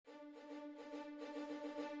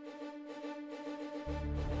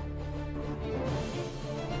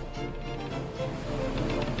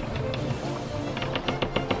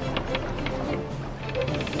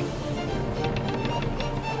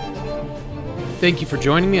Thank you for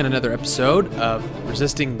joining me on another episode of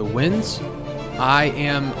Resisting the Winds. I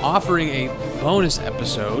am offering a bonus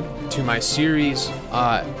episode to my series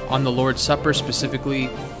on the Lord's Supper, specifically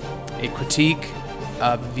a critique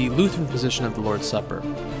of the Lutheran position of the Lord's Supper.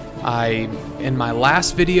 In my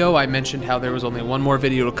last video, I mentioned how there was only one more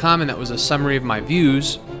video to come, and that was a summary of my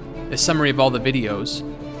views, a summary of all the videos,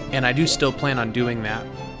 and I do still plan on doing that.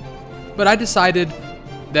 But I decided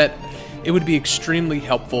that it would be extremely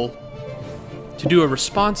helpful to do a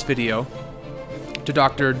response video to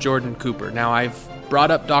Dr. Jordan Cooper. Now, I've brought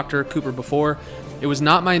up Dr. Cooper before. It was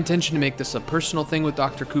not my intention to make this a personal thing with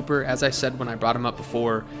Dr. Cooper. As I said when I brought him up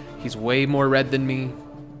before, he's way more read than me.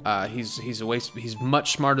 He's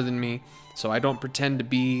much smarter than me, so I don't pretend to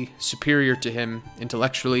be superior to him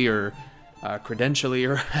intellectually or credentially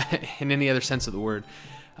or in any other sense of the word.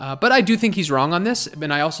 But I do think he's wrong on this,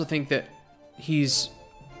 and I also think that he's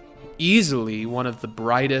easily one of the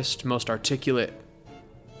brightest, most articulate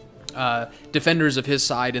defenders of his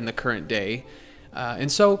side in the current day.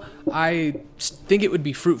 And so I think it would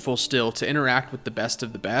be fruitful still to interact with the best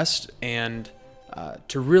of the best and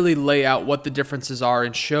to really lay out what the differences are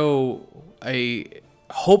and show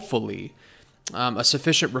hopefully a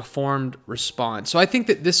sufficient reformed response. So I think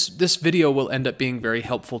that this video will end up being very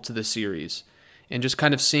helpful to the series, and just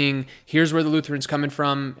kind of seeing, here's where the Lutheran's coming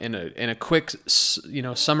from in a quick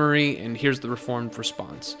summary, and here's the reformed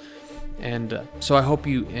response. And so I hope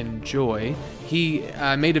you enjoy. He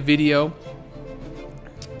made a video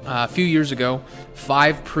a few years ago,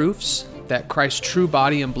 5 proofs that Christ's true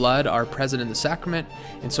body and blood are present in the sacrament.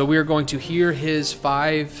 And so we are going to hear his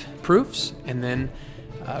 5 proofs and then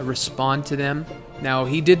respond to them. Now,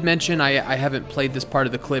 he did mention, I haven't played this part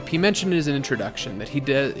of the clip, he mentioned it as an introduction, that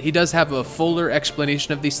he does have a fuller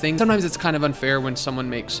explanation of these things. Sometimes it's kind of unfair when someone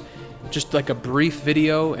makes just like a brief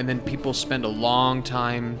video and then people spend a long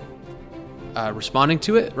time responding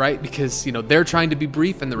to it, right? Because, they're trying to be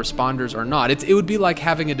brief and the responders are not. It would be like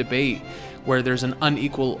having a debate where there's an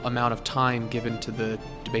unequal amount of time given to the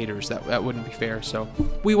debaters. That wouldn't be fair. So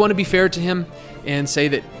we want to be fair to him and say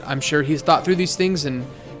that I'm sure he's thought through these things and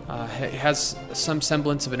has some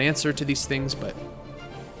semblance of an answer to these things, but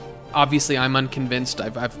obviously I'm unconvinced.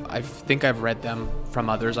 I think I've read them from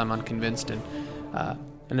others. I'm unconvinced, and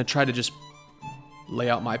to try to just lay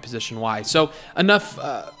out my position why. So enough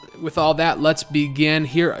with all that. Let's begin.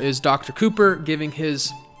 Here is Dr. Cooper giving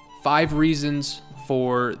his 5 reasons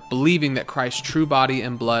for believing that Christ's true body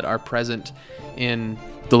and blood are present in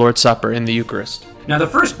the Lord's Supper, in the Eucharist. Now, the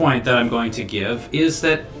first point that I'm going to give is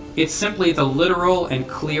that it's simply the literal and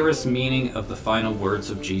clearest meaning of the final words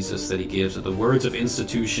of Jesus that he gives, or the words of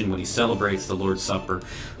institution when he celebrates the Lord's Supper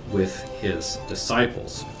with his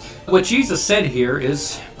disciples. What Jesus said here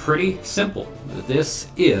is pretty simple. This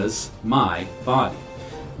is my body.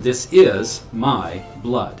 This is my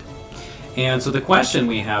blood. And so the question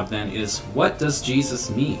we have then is, what does Jesus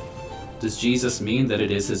mean? Does Jesus mean that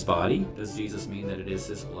it is his body? Does Jesus mean that it is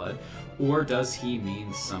his blood? Or does he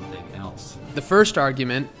mean something else? The first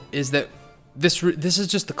argument is that this is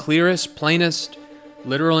just the clearest, plainest,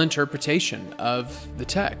 literal interpretation of the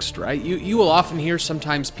text, right? You will often hear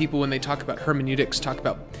sometimes people, when they talk about hermeneutics, talk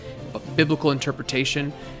about biblical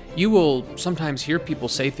interpretation. You will sometimes hear people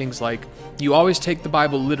say things like, you always take the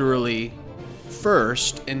Bible literally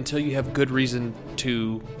first until you have good reason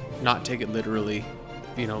to not take it literally,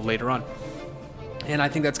 later on. And I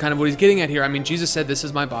think that's kind of what he's getting at here. I mean, Jesus said, this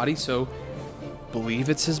is my body, so believe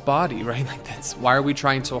it's his body, right? Like, that's why are we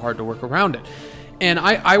trying so hard to work around it? And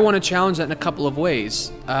I want to challenge that in a couple of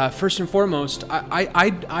ways. First and foremost,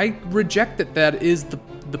 I reject that is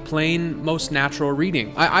the plain, most natural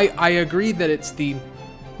reading. I agree that it's the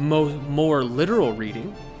more literal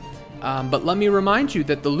reading, but let me remind you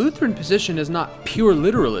that the Lutheran position is not pure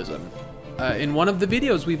literalism. In one of the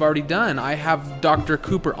videos we've already done, I have Dr.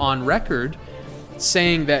 Cooper on record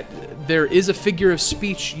saying that there is a figure of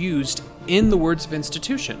speech used in the words of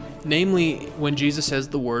institution, namely when Jesus says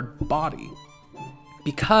the word body,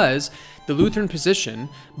 because the Lutheran position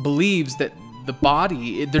believes that the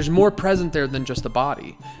body, there's more present there than just the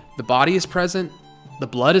body. The body is present, the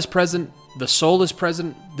blood is present, the soul is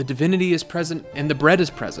present, the divinity is present, and the bread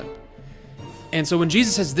is present. And so when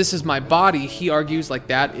Jesus says, this is my body, he argues like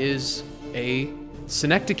that is a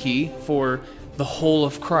synecdoche for the whole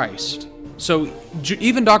of Christ. So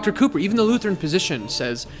even Dr. Cooper, even the Lutheran position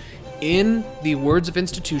says, in the words of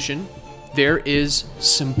institution, there is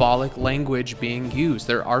symbolic language being used.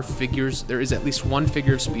 There is at least one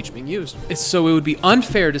figure of speech being used. So it would be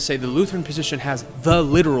unfair to say the Lutheran position has the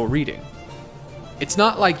literal reading. It's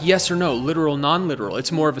not like yes or no, literal, non-literal.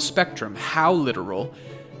 It's more of a spectrum. How literal?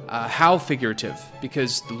 How figurative?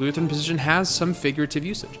 Because the Lutheran position has some figurative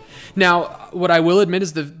usage. Now, what I will admit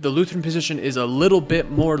is the Lutheran position is a little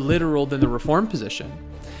bit more literal than the Reformed position.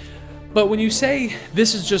 But when you say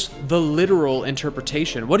this is just the literal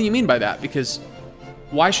interpretation, what do you mean by that? Because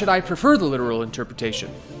why should I prefer the literal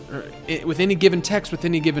interpretation? With any given text, with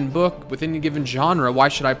any given book, with any given genre, why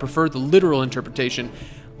should I prefer the literal interpretation?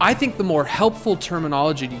 I think the more helpful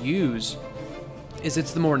terminology to use is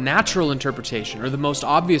it's the more natural interpretation or the most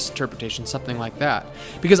obvious interpretation, something like that.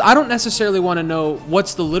 Because I don't necessarily want to know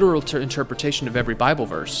what's the literal interpretation of every Bible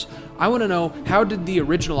verse. I want to know, how did the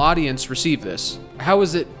original audience receive this? How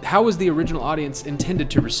was the original audience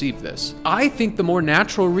intended to receive this? I think the more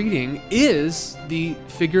natural reading is the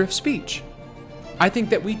figure of speech. I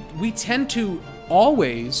think that we tend to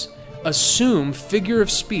always assume figure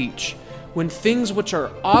of speech when things which are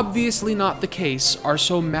obviously not the case are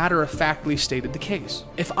so matter-of-factly stated the case.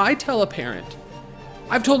 If I tell a parent,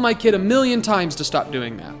 I've told my kid 1,000,000 times to stop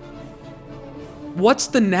doing that, what's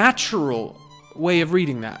the natural way of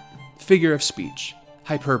reading that? Figure of speech,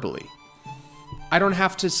 hyperbole. I don't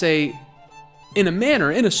have to say, in a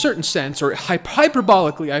manner, in a certain sense, or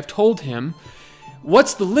hyperbolically, I've told him,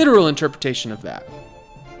 what's the literal interpretation of that?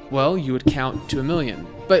 Well, you would count to 1,000,000.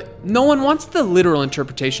 But no one wants the literal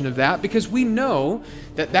interpretation of that because we know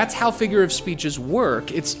that that's how figure of speeches work.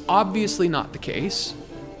 It's obviously not the case.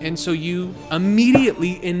 And so you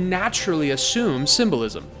immediately and naturally assume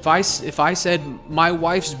symbolism. If I said my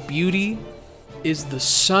wife's beauty is the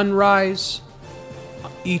sunrise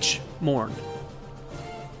each morn,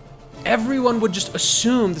 everyone would just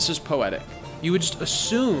assume this is poetic. You would just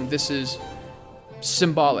assume this is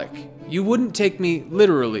symbolic. You wouldn't take me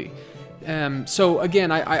literally. So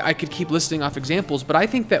again, I could keep listing off examples, but I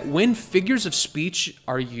think that when figures of speech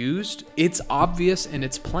are used, it's obvious and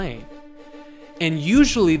it's plain. And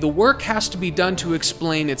usually the work has to be done to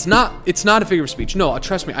explain it's not a figure of speech. No,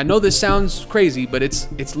 trust me, I know this sounds crazy, but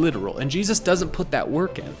it's literal. And Jesus doesn't put that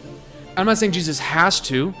work in. I'm not saying Jesus has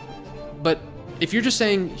to, but if you're just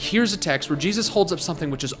saying, here's a text where Jesus holds up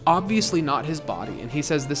something which is obviously not his body, and he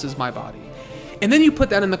says, this is my body. And then you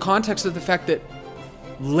put that in the context of the fact that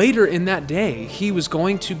later in that day, he was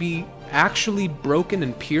going to be actually broken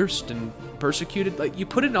and pierced and persecuted. Like, you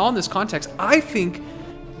put it all in this context, I think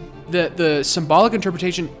that the symbolic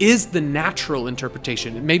interpretation is the natural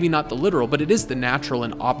interpretation. Maybe not the literal, but it is the natural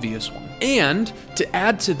and obvious one. And to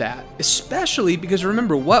add to that, especially because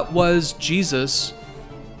remember, what was Jesus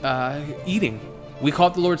eating? We call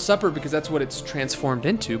it the Lord's Supper because that's what it's transformed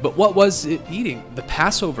into. But what was it eating? The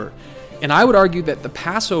Passover. And I would argue that the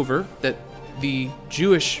Passover that the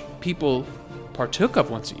Jewish people partook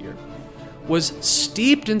of once a year was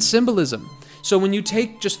steeped in symbolism. So when you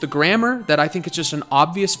take just the grammar, that I think it's just an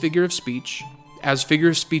obvious figure of speech, as figure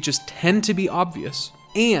of speeches tend to be obvious,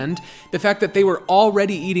 and the fact that they were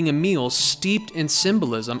already eating a meal steeped in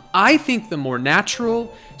symbolism, I think the more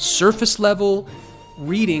natural, surface level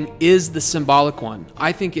reading is the symbolic one.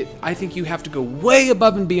 I think you have to go way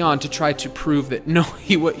above and beyond to try to prove that no,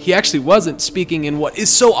 he actually wasn't speaking in what is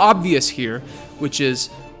so obvious here, which is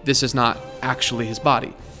this is not actually his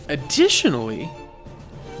body. Additionally,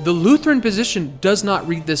 the Lutheran position does not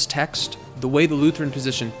read this text the way the Lutheran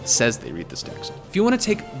position says they read this text. If you want to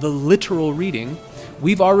take the literal reading,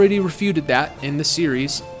 we've already refuted that in the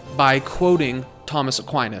series by quoting Thomas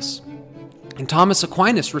Aquinas. And Thomas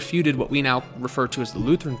Aquinas refuted what we now refer to as the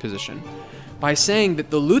Lutheran position by saying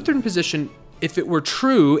that the Lutheran position, if it were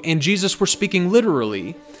true and Jesus were speaking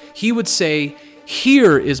literally, he would say,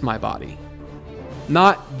 here is my body,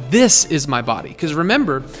 not this is my body. Because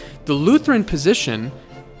remember, the Lutheran position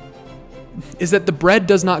is that the bread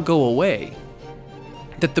does not go away,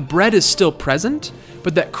 that the bread is still present,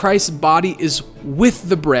 but that Christ's body is with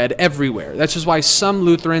the bread everywhere. That's just why some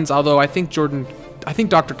Lutherans, although I think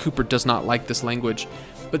Dr. Cooper does not like this language,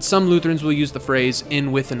 but some Lutherans will use the phrase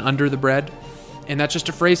in, with, and under the bread. And that's just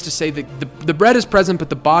a phrase to say that the bread is present, but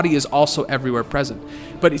the body is also everywhere present.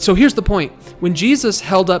 But so here's the point. When Jesus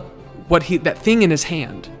held up that thing in his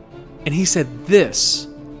hand, and he said, this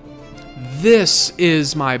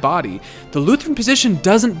is my body, the Lutheran position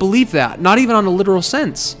doesn't believe that, not even on a literal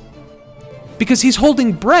sense. Because he's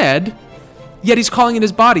holding bread, yet he's calling it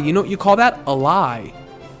his body. You know what you call that? A lie.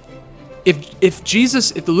 If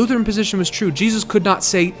the Lutheran position was true, Jesus could not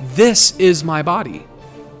say, this is my body.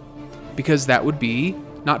 Because that would be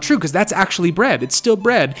not true, because that's actually bread. It's still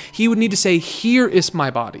bread. He would need to say, here is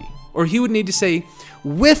my body. Or he would need to say,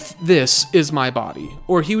 with this is my body.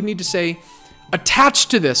 Or he would need to say,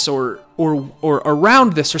 attached to this, or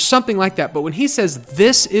around this, or something like that. But when he says,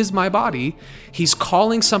 this is my body, he's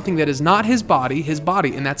calling something that is not his body,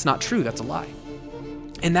 and that's not true. That's a lie.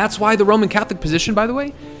 And that's why the Roman Catholic position, by the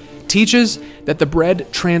way, teaches that the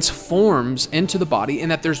bread transforms into the body and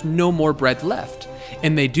that there's no more bread left.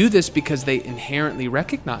 And they do this because they inherently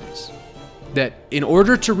recognize that in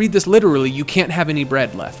order to read this literally, you can't have any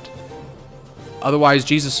bread left. Otherwise,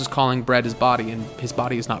 Jesus is calling bread his body, and his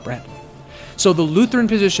body is not bread. So the Lutheran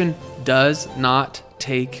position does not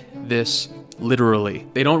take this literally.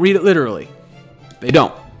 They don't read it literally. They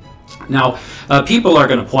don't. Now, people are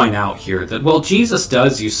going to point out here that, well, Jesus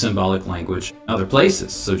does use symbolic language in other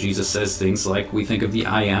places. So Jesus says things like, we think of the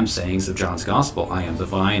I am sayings of John's Gospel. I am the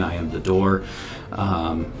vine, I am the door,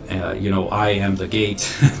 I am the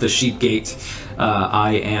gate, the sheep gate.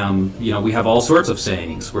 I am, we have all sorts of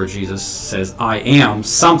sayings where Jesus says, I am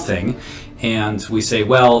something. And we say,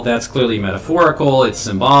 well, that's clearly metaphorical, it's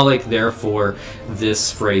symbolic, therefore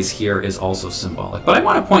this phrase here is also symbolic. But I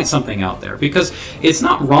want to point something out there, because it's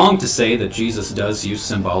not wrong to say that Jesus does use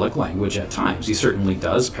symbolic language at times. He certainly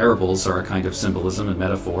does. Parables are a kind of symbolism and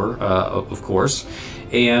metaphor, of course.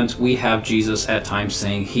 And we have Jesus at times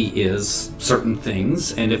saying he is certain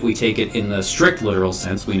things, and if we take it in the strict literal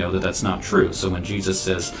sense, we know that that's not true. So when Jesus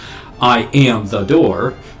says, I am the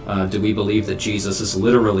door, do we believe that Jesus is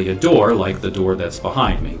literally a door, like the door that's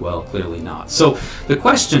behind me? Well, clearly not. So the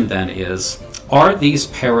question then is, are these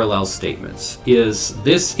parallel statements? Is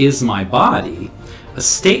this is my body a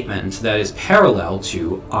statement that is parallel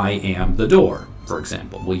to I am the door, for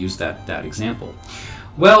example? We'll use that example.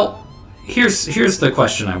 Well, here's the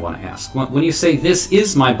question I want to ask. When you say this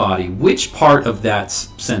is my body, which part of that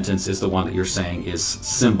sentence is the one that you're saying is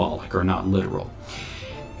symbolic or not literal?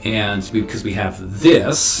 And because we have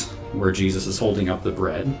this, where Jesus is holding up the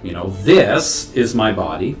bread, this is my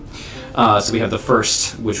body. So we have the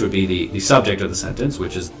first, which would be the subject of the sentence,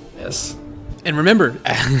 which is this. And remember,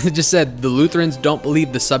 as I just said, the Lutherans don't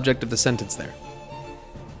believe the subject of the sentence there.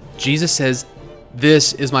 Jesus says,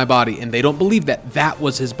 this is my body, and they don't believe that that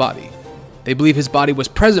was his body. They believe his body was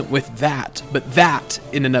present with that, but that,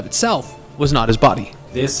 in and of itself, was not his body.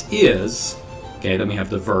 This is, okay, then we have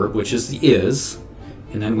the verb, which is the is,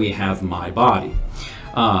 and then we have my body.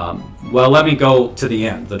 Well, let me go to the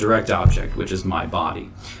end, the direct object, which is my body.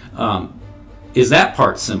 Is that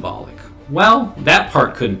part symbolic? Well, that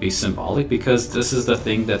part couldn't be symbolic because this is the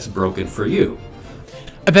thing that's broken for you.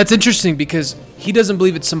 That's interesting because he doesn't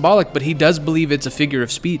believe it's symbolic, but he does believe it's a figure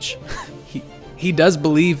of speech. He does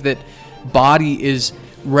believe that body is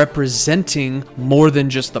representing more than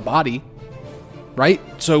just the body. Right?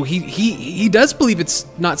 So he does believe it's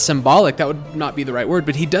not symbolic. That would not be the right word,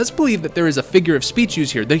 but he does believe that there is a figure of speech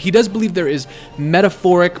used here. That he does believe there is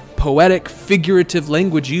metaphoric, poetic, figurative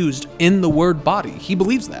language used in the word body. He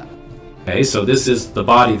believes that. Okay, so this is the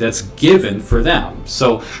body that's given for them.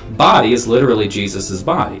 So body is literally Jesus's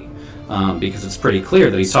body. Because it's pretty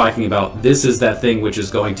clear that he's talking about this is that thing which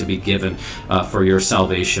is going to be given for your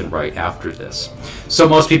salvation right after this. So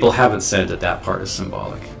most people haven't said that part is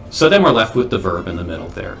symbolic. So then we're left with the verb in the middle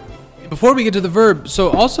there. Before we get to the verb, so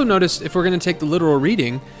also notice if we're going to take the literal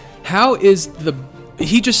reading,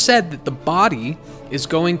 he just said that the body is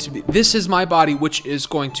going to be, this is my body which is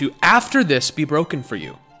going to, after this, be broken for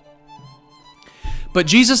you. But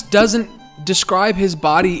Jesus doesn't describe his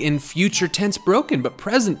body in future tense broken, but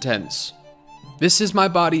present tense. This is my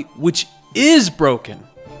body which is broken.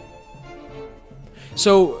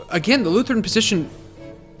 So again, the Lutheran position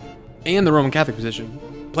and the Roman Catholic position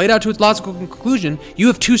played out to its logical conclusion. You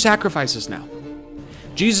have two sacrifices now.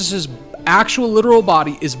 Jesus' actual literal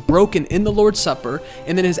body is broken in the Lord's Supper,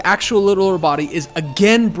 and then his actual literal body is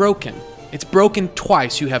again broken. It's broken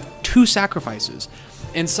twice. You have two sacrifices.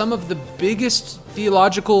 And some of the biggest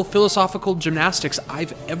theological, philosophical gymnastics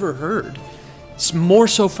I've ever heard. It's more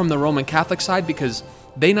so from the Roman Catholic side, because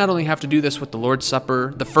they not only have to do this with the Lord's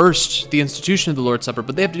Supper, the institution of the Lord's Supper,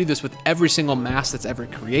 but they have to do this with every single Mass that's ever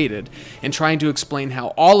created, and trying to explain how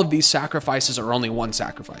all of these sacrifices are only one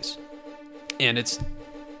sacrifice. And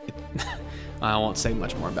I won't say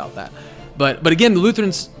much more about that. But again, the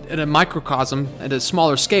Lutherans at a microcosm, at a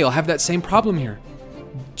smaller scale, have that same problem here.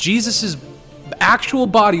 Jesus' actual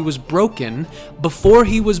body was broken before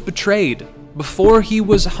he was betrayed, before he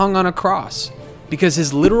was hung on a cross. Because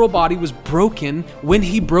his literal body was broken when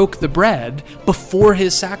he broke the bread before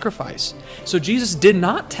his sacrifice. So Jesus did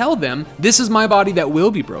not tell them, this is my body that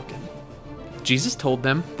will be broken. Jesus told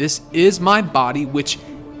them, this is my body which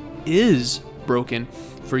is broken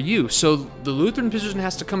for you. So the Lutheran position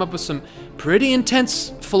has to come up with some pretty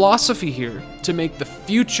intense philosophy here to make the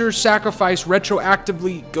future sacrifice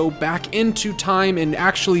retroactively go back into time and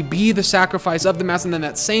actually be the sacrifice of the Mass, and then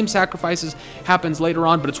that same sacrifice happens later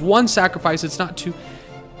on, but it's one sacrifice, it's not two.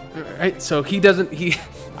 Right? So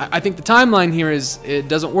I think the timeline here it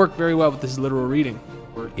doesn't work very well with this literal reading.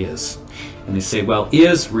 Word is. And they say, well,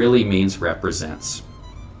 is really means represents.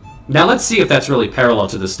 Now let's see if that's really parallel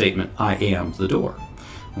to the statement, I am the door.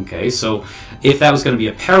 Okay, so if that was going to be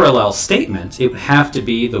a parallel statement, it would have to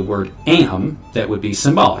be the word am that would be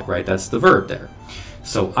symbolic, right? That's the verb there.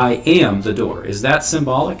 So I am the door. Is that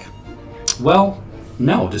symbolic? Well,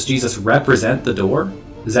 no. Does Jesus represent the door?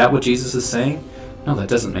 Is that what Jesus is saying? No, that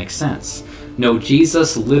doesn't make sense. No,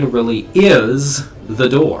 Jesus literally is the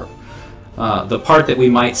door. The part that we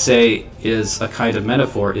might say is a kind of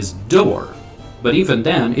metaphor is door. But even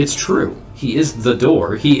then, it's true. He is the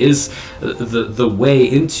door. He is the way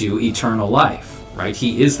into eternal life, right?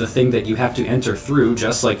 He is the thing that you have to enter through,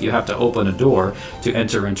 just like you have to open a door to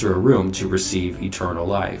enter into a room to receive eternal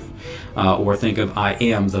life. Or think of I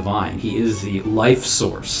am the vine. He is the life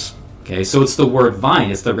source. Okay, so it's the word vine.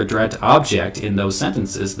 It's the direct object in those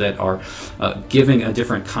sentences that are giving a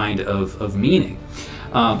different kind of meaning.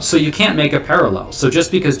 So you can't make a parallel. So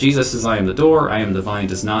just because Jesus says, I am the door, I am the vine,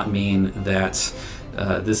 does not mean that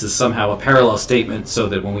this is somehow a parallel statement so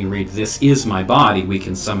that when we read, this is my body, we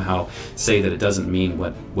can somehow say that it doesn't mean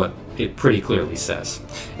what it pretty clearly says.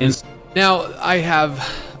 And now, I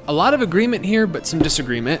have a lot of agreement here, but some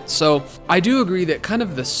disagreement. So I do agree that kind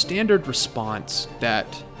of the standard response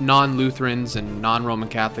that non-Lutherans and non-Roman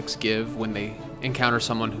Catholics give when they encounter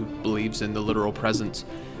someone who believes in the literal presence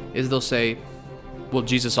is they'll say, well,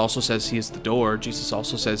 Jesus also says he is the door. Jesus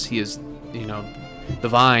also says he is, the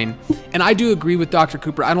vine. And I do agree with Dr.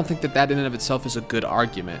 Cooper. I don't think that in and of itself is a good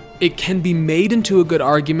argument. It can be made into a good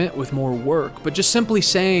argument with more work, but just simply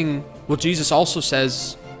saying, well, Jesus also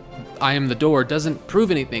says, I am the door, doesn't prove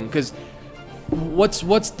anything. Because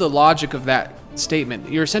what's the logic of that statement?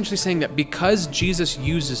 You're essentially saying that because Jesus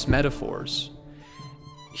uses metaphors,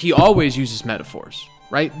 he always uses metaphors,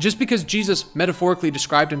 right? Just because Jesus metaphorically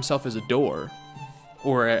described himself as a door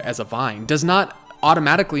or as a vine does not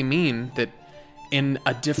automatically mean that in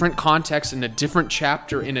a different context, in a different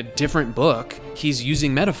chapter, in a different book, he's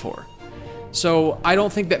using metaphor. So I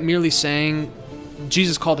don't think that merely saying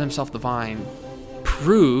Jesus called himself the vine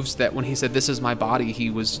proves that when he said, this is my body, he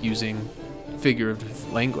was using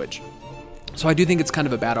figurative language. So I do think it's kind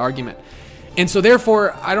of a bad argument. And so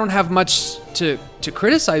therefore, I don't have much to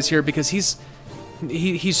criticize here because he's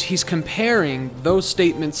comparing those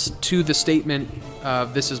statements to the statement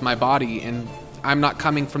of this is my body, and I'm not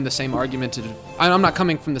coming from the same argument. I'm not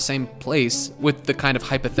coming from the same place with the kind of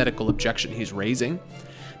hypothetical objection he's raising.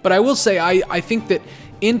 But I will say I think that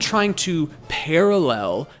in trying to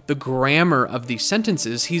parallel the grammar of these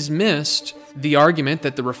sentences, he's missed the argument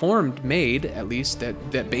that the Reformed made, at least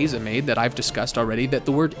that Beza made, that I've discussed already, that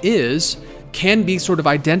the word is can be sort of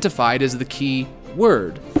identified as the key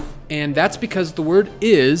word. And that's because the word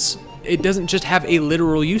is, it doesn't just have a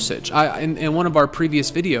literal usage. In one of our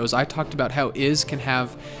previous videos, I talked about how is can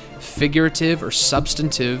have figurative or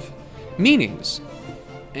substantive meanings.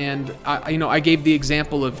 And I gave the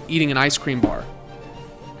example of eating an ice cream bar.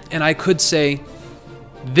 And I could say,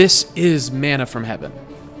 this is manna from heaven.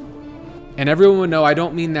 And everyone would know I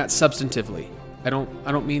don't mean that substantively. I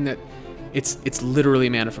don't mean that it's literally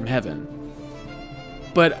manna from heaven.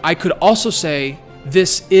 But I could also say,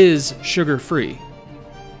 this is sugar-free.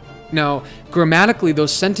 Now, grammatically,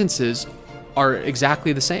 those sentences are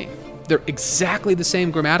exactly the same. They're exactly the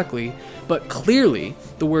same grammatically, but clearly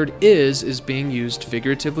the word is being used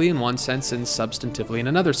figuratively in one sense and substantively in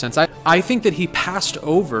another sense. I think that he passed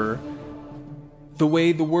over the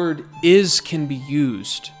way the word is can be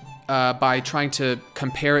used by trying to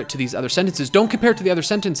compare it to these other sentences. Don't compare it to the other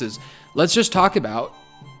sentences. Let's just talk about,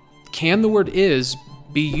 can the word is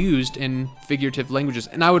be used in figurative languages?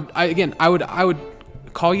 And I would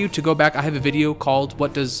call you to go back. I have a video called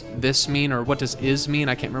What Does This Mean, or What Does Is Mean?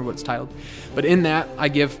 I can't remember what it's titled. But in that, I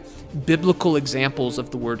give biblical examples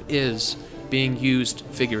of the word is being used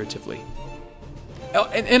figuratively.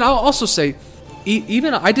 And I'll also say,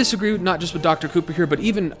 even I disagree not just with Dr. Cooper here, but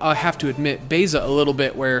even I have to admit Beza a little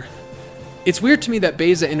bit, where it's weird to me that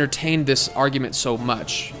Beza entertained this argument so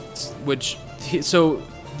much,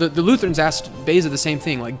 the Lutherans asked Beza the same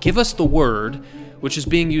thing, like, give us the word, which is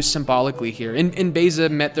being used symbolically here. And Beza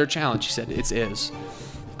met their challenge. He said, it's is.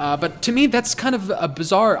 But to me, that's kind of a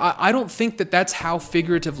bizarre, I don't think that that's how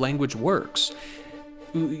figurative language works.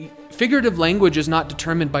 Figurative language is not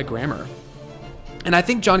determined by grammar. And I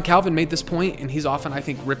think John Calvin made this point, and he's often, I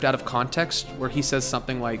think, ripped out of context, where he says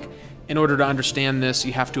something like, in order to understand this,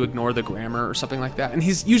 you have to ignore the grammar, or something like that. And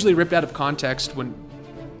he's usually ripped out of context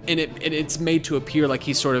and it's made to appear like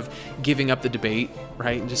he's sort of giving up the debate,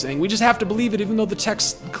 right? And just saying, we just have to believe it, even though the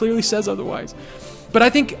text clearly says otherwise. But I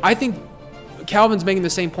think Calvin's making the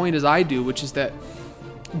same point as I do, which is that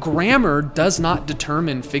grammar does not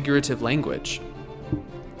determine figurative language.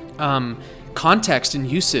 Context and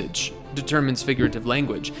usage determines figurative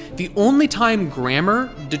language. The only time grammar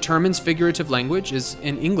determines figurative language is,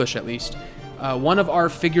 in English at least, one of our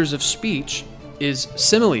figures of speech is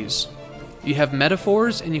similes. You have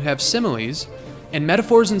metaphors and you have similes, and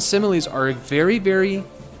metaphors and similes are very, very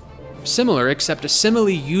similar, except a simile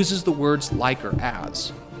uses the words like or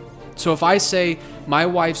as. So if I say, my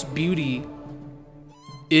wife's beauty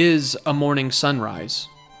is a morning sunrise,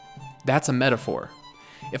 that's a metaphor.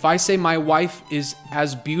 If I say my wife is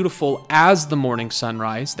as beautiful as the morning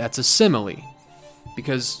sunrise, that's a simile,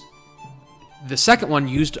 because the second one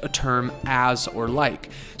used a term as or like.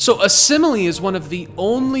 So a simile is one of the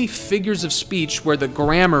only figures of speech where the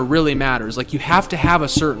grammar really matters. Like, you have to have a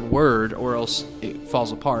certain word or else it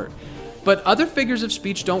falls apart. But other figures of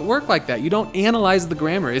speech don't work like that. You don't analyze the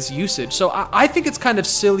grammar, it's usage. So I think it's kind of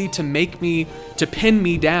silly to pin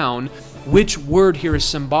me down which word here is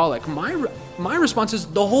symbolic. My response is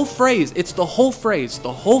the whole phrase. It's the whole phrase.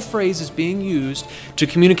 The whole phrase is being used to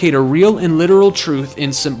communicate a real and literal truth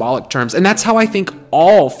in symbolic terms. And that's how I think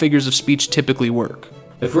all figures of speech typically work.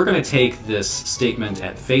 If we're going to take this statement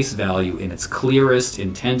at face value in its clearest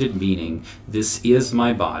intended meaning, this is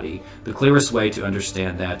my body, the clearest way to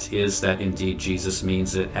understand that is that indeed Jesus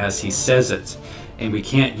means it as he says it. And we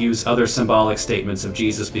can't use other symbolic statements of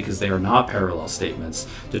Jesus because they are not parallel statements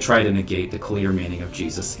to try to negate the clear meaning of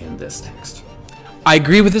Jesus in this text. I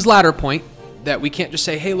agree with his latter point, that we can't just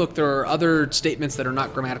say, hey, look, there are other statements that are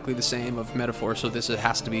not grammatically the same of metaphor, so this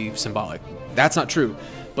has to be symbolic. That's not true.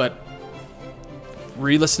 But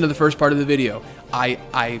re-listen to the first part of the video.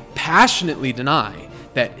 I passionately deny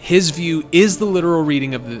that his view is the literal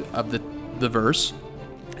reading of the verse,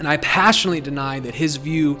 and I passionately deny that his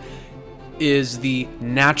view is the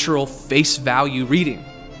natural face value reading.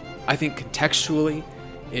 I think contextually,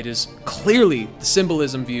 it is clearly the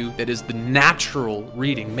symbolism view that is the natural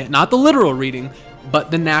reading, not the literal reading, but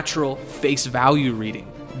the natural face value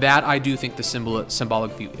reading. That I do think the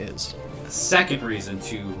symbolic view is. The second reason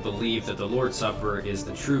to believe that the Lord's Supper is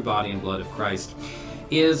the true body and blood of Christ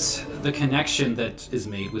is the connection that is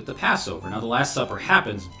made with the Passover. Now, the Last Supper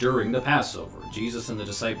happens during the Passover. Jesus and the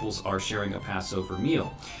disciples are sharing a Passover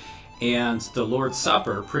meal. And the Lord's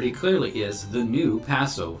Supper pretty clearly is the new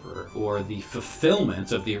Passover, or the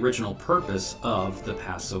fulfillment of the original purpose of the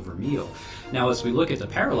Passover meal. Now, as we look at the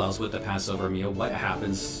parallels with the Passover meal, what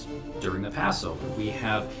happens during the Passover? We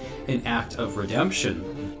have an act of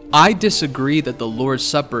redemption. I disagree that the Lord's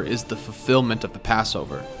Supper is the fulfillment of the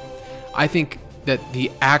Passover. I think that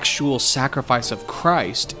the actual sacrifice of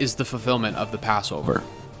Christ is the fulfillment of the Passover.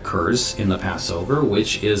 Occurs in the Passover,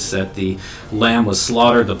 which is that the lamb was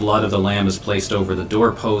slaughtered, the blood of the lamb is placed over the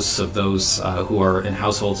doorposts of those who are in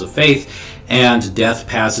households of faith, and death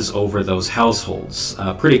passes over those households,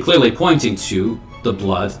 pretty clearly pointing to the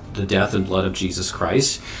blood, the death and blood of Jesus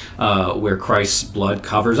Christ, where Christ's blood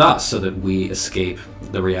covers us so that we escape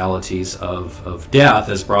the realities of death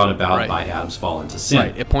as brought about by Adam's fall into sin.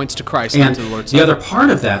 Right. It points to Christ, and not to the Lord's Supper. The other part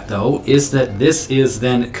of that, though, is that this is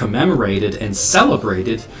then commemorated and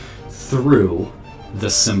celebrated through the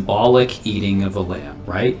symbolic eating of a lamb,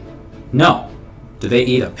 right? No. Do they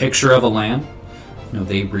eat a picture of a lamb? No,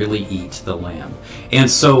 they really eat the lamb. And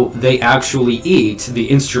so they actually eat the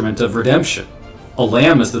instrument of redemption. A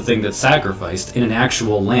lamb is the thing that's sacrificed, and an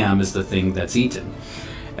actual lamb is the thing that's eaten.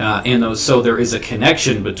 So there is a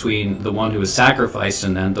connection between the one who is sacrificed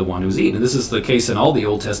and then the one who's eaten. And this is the case in all the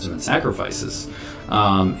Old Testament sacrifices,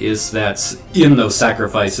 is that in those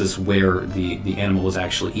sacrifices where the animal was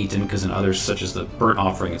actually eaten, because in others, such as the burnt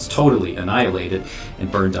offering, it's totally annihilated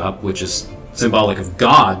and burned up, which is symbolic of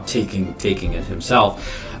God taking it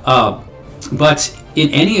himself. But in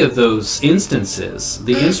any of those instances,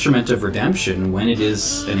 the instrument of redemption, when it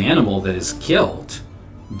is an animal that is killed,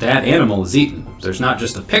 that animal is eaten. There's not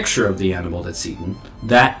just a picture of the animal that's eaten.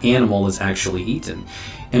 That animal is actually eaten.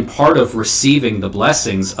 And part of receiving the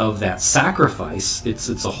blessings of that sacrifice, it's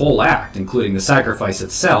a whole act, including the sacrifice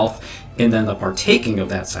itself, and then the partaking of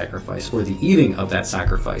that sacrifice, or the eating of that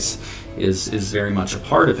sacrifice, is very much a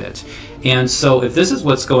part of it. And so if this is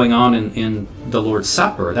what's going on in the Lord's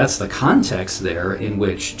Supper, that's the context there in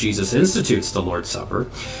which Jesus institutes the Lord's Supper,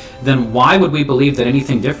 then why would we believe that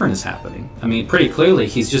anything different is happening? I mean, pretty clearly,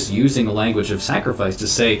 he's just using the language of sacrifice to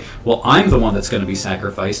say, well, I'm the one that's going to be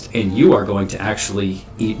sacrificed, and you are going to actually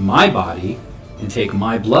eat my body and take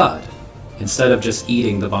my blood. Instead of just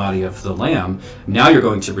eating the body of the Lamb, now you're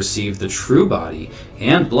going to receive the true body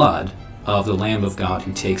and blood of the Lamb of God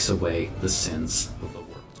who takes away the sins of the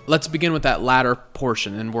world. let's begin with that latter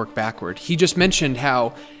portion and work backward. He just mentioned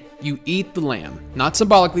how you eat the lamb, not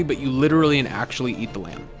symbolically, but you literally and actually eat the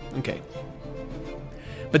lamb. Okay.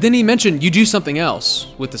 But then he mentioned you do something else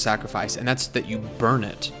with the sacrifice, and that's that you burn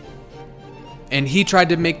it. And he tried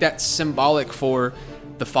to make that symbolic for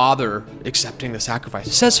the Father accepting the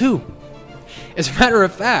sacrifice. Says who? As a matter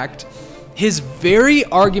of fact, his very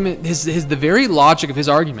argument, the very logic of his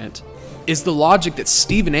argument is the logic that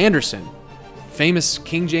Stephen Anderson, famous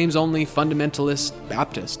King James only fundamentalist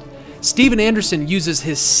Baptist, Stephen Anderson uses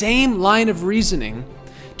his same line of reasoning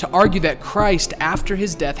to argue that Christ, after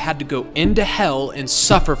his death, had to go into hell and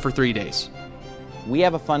suffer for 3 days. We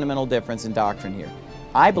have a fundamental difference in doctrine here.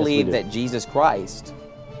 I believe that Jesus Christ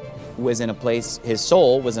was in a place, his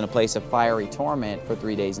soul was in a place of fiery torment for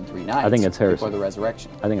 3 days and 3 nights. I think it's heresy. Before the reresurrection.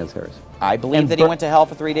 I think it's heresy. I believe that he went to hell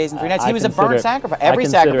for 3 days and 3 nights. He was a burnt sacrifice. Every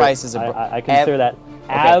sacrifice is a burnt. I consider that.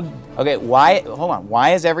 Okay, why? Hold on.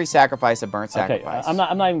 Why is every sacrifice a burnt sacrifice? Okay,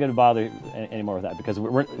 I'm not even going to bother anymore with that because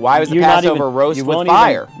why was the Passover roast with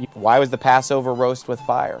fire? Why was the Passover roast with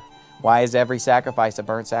fire? Why is every sacrifice a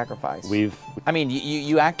burnt sacrifice? I mean,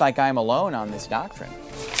 you act like I'm alone on this doctrine.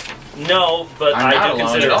 No, but I do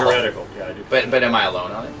consider it heretical. Yeah, I do. But am I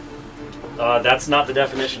alone on it? That's not the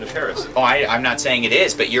definition of heresy. Oh, I'm not saying it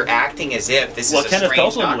is, but you're acting as if this is a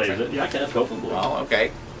strange doctrine. Believes it. Yeah, Kenneth Copeland believes it. Oh,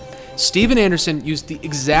 okay. Stephen Anderson used the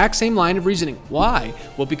exact same line of reasoning. Why?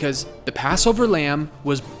 Well, because the Passover lamb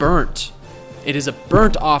was burnt. It is a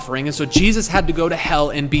burnt offering, and so Jesus had to go to hell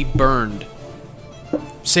and be burned.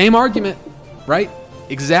 Same argument, right?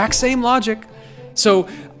 Exact same logic. So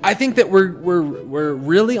I think that we're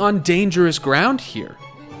really on dangerous ground here.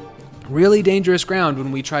 Really dangerous ground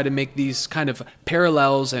when we try to make these kind of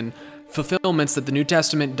parallels and fulfillments that the New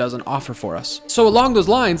Testament doesn't offer for us. So along those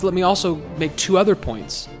lines, let me also make 2 other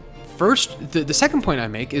points. First, the second point I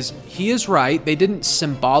make is he is right. They didn't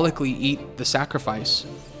symbolically eat the sacrifice.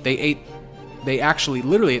 They actually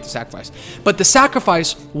literally ate the sacrifice. But the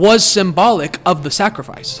sacrifice was symbolic of the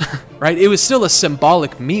sacrifice, right? It was still a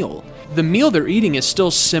symbolic meal. The meal they're eating is still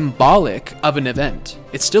symbolic of an event.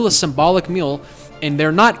 It's still a symbolic meal, and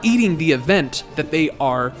they're not eating the event that they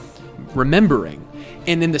are remembering.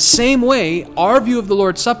 And in the same way, our view of the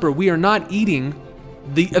Lord's Supper, we are not eating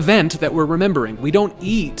the event that we're remembering. We don't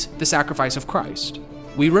eat the sacrifice of Christ.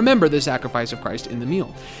 We remember the sacrifice of Christ in the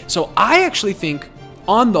meal. So I actually think,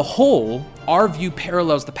 on the whole, our view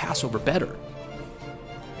parallels the Passover better.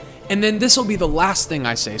 And then this will be the last thing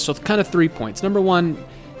I say. So kind of 3 points. Number 1,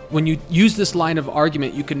 when you use this line of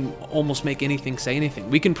argument, you can almost make anything say anything.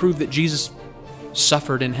 We can prove that Jesus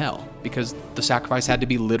suffered in hell because the sacrifice had to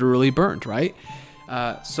be literally burned, right?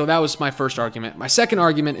 So that was my first argument. My second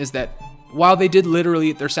argument is that while they did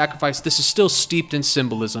literally eat their sacrifice, this is still steeped in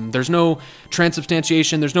symbolism. There's no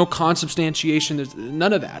transubstantiation, there's no consubstantiation, there's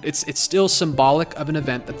none of that. It's still symbolic of an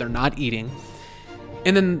event that they're not eating.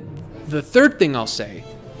 And then the third thing I'll say,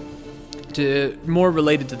 more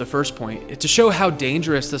related to the first point, to show how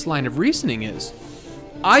dangerous this line of reasoning is,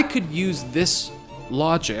 I could use this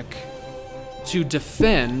logic to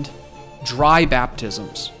defend dry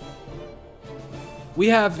baptisms. We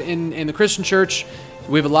have in the Christian church,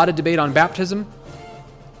 we have a lot of debate on baptism,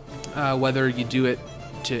 whether you do it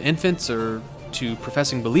to infants or to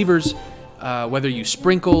professing believers, whether you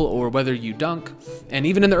sprinkle or whether you dunk. And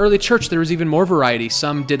even in the early church, there was even more variety.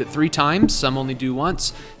 Some did it 3 times, some only do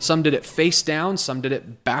once, some did it face down, some did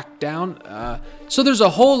it back down. So there's a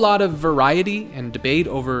whole lot of variety and debate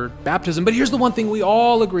over baptism. But here's the one thing we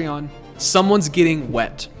all agree on. Someone's getting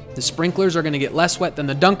wet. The sprinklers are going to get less wet than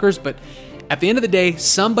the dunkers, but at the end of the day,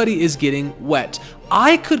 somebody is getting wet.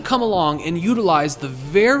 I could come along and utilize the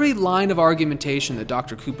very line of argumentation that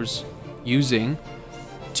Dr. Cooper's using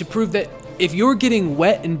to prove that if you're getting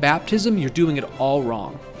wet in baptism, you're doing it all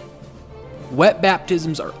wrong. Wet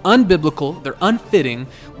baptisms are unbiblical, they're unfitting.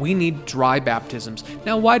 We need dry baptisms.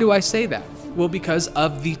 Now, why do I say that? Well, because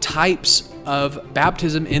of the types of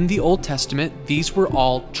baptism in the Old Testament, these were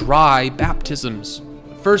all dry baptisms.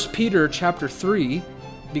 1 Peter chapter 3,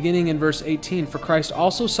 beginning in verse 18, "For Christ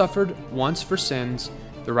also suffered once for sins,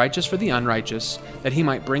 the righteous for the unrighteous, that he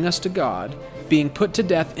might bring us to God, being put to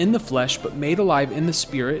death in the flesh, but made alive in the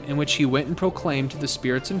Spirit, in which he went and proclaimed to the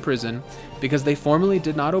spirits in prison, because they formerly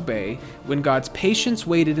did not obey, when God's patience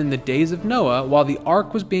waited in the days of Noah, while the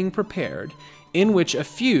ark was being prepared, in which a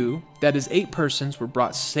few, that is 8 persons, were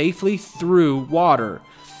brought safely through water.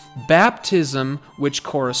 Baptism, which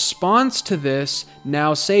corresponds to this,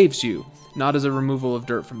 now saves you, not as a removal of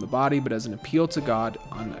dirt from the body, but as an appeal to God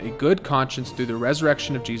on a good conscience through the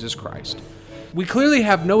resurrection of Jesus Christ." We clearly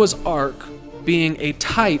have Noah's ark being a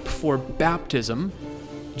type for baptism,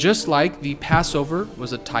 just like the Passover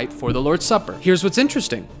was a type for the Lord's Supper. Here's what's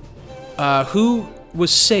interesting. Who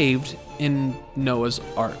was saved in Noah's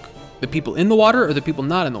ark? The people in the water or the people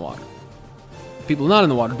not in the water? The people not in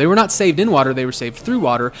the water. They were not saved in water, they were saved through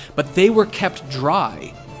water, but they were kept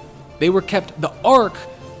dry. The ark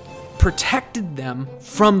protected them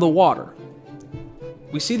from the water.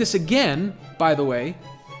 We see this again, by the way,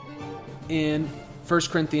 in 1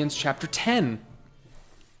 Corinthians chapter 10,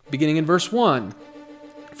 beginning in verse 1.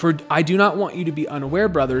 For I do not want you to be unaware,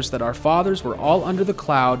 brothers, that our fathers were all under the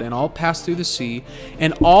cloud and all passed through the sea,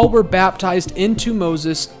 and all were baptized into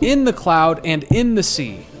Moses in the cloud and in the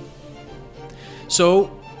sea.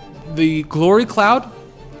 So the glory cloud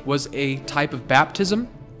was a type of baptism,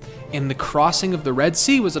 and the crossing of the Red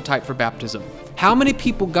Sea was a type for baptism. How many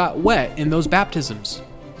people got wet in those baptisms?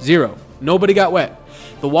 0. Nobody got wet.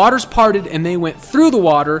 The waters parted and they went through the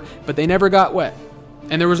water, but they never got wet.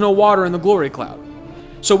 And there was no water in the glory cloud.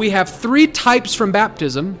 So we have 3 types from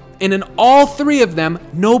baptism, and in all 3 of them,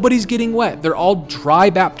 nobody's getting wet. They're all dry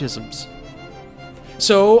baptisms.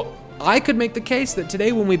 So I could make the case that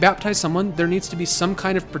today when we baptize someone, there needs to be some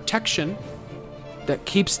kind of protection that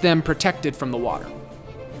keeps them protected from the water.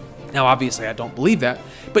 Now, obviously, I don't believe that,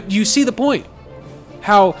 but you see the point.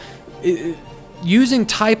 How using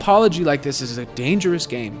typology like this is a dangerous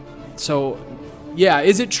game. So, yeah,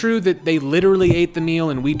 is it true that they literally ate the meal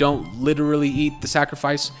and we don't literally eat the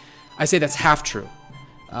sacrifice? I say that's half true.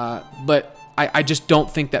 But I just don't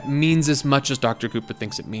think that means as much as Dr. Cooper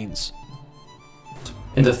thinks it means.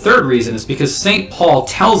 And the third reason is because St. Paul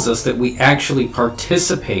tells us that we actually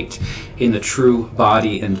participate in the true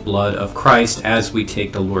body and blood of Christ as we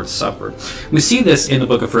take the Lord's Supper. We see this in the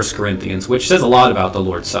book of 1 Corinthians, which says a lot about the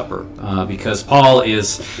Lord's Supper, because Paul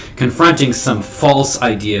is confronting some false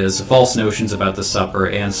ideas, false notions about the supper,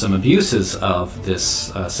 and some abuses of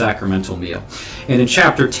this sacramental meal. And in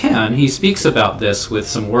chapter 10, he speaks about this with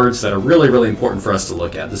some words that are really, really important for us to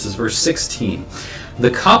look at. This is verse 16. The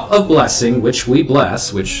cup of blessing which we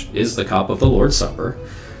bless, which is the cup of the Lord's Supper,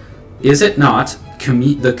 is it not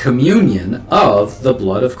the communion of the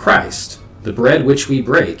blood of Christ? The bread which we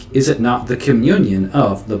break, is it not the communion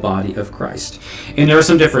of the body of Christ? And there are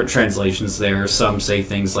some different translations there. Some say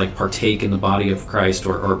things like partake in the body of Christ,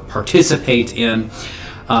 or participate in,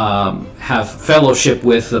 have fellowship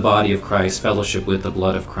with the body of Christ, fellowship with the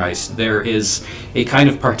blood of Christ. There is a kind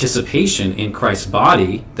of participation in Christ's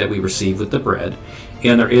body that we receive with the bread,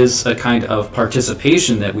 and there is a kind of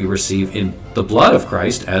participation that we receive in the blood of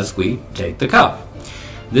Christ as we take the cup.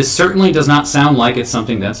 This certainly does not sound like it's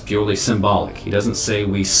something that's purely symbolic. He doesn't say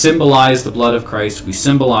we symbolize the blood of Christ, we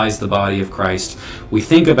symbolize the body of Christ, we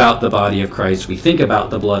think about the body of Christ, we think about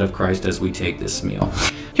the blood of Christ as we take this meal.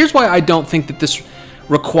 Here's why I don't think that this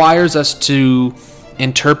requires us to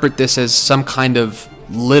interpret this as some kind of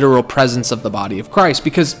literal presence of the body of Christ,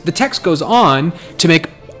 because the text goes on to make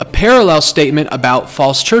a parallel statement about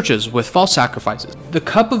false churches with false sacrifices. The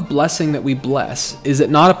cup of blessing that we bless, is it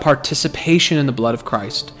not a participation in the blood of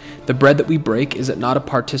Christ? The bread that we break, is it not a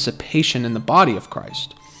participation in the body of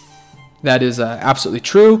Christ? That is absolutely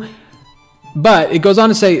true. But it goes on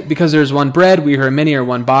to say, because there's one bread, we are many are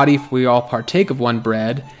one body, for we all partake of one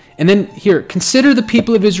bread. And then here, consider the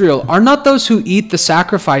people of Israel. Are not those who eat the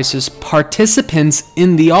sacrifices participants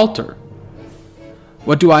in the altar?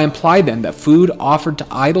 What do I imply then? That food offered to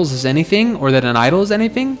idols is anything, or that an idol is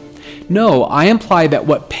anything? No, I imply that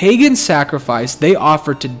what pagans sacrifice, they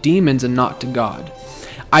offer to demons and not to God.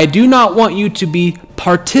 I do not want you to be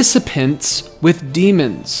participants with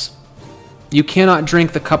demons. You cannot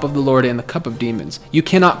drink the cup of the Lord and the cup of demons. You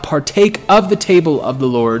cannot partake of the table of the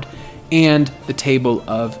Lord and the table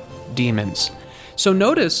of demons. So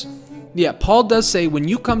notice, Paul does say when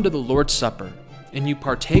you come to the Lord's Supper and you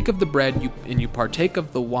partake of the bread and you partake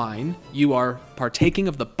of the wine, you are partaking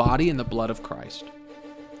of the body and the blood of Christ.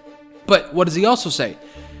 But what does he also say?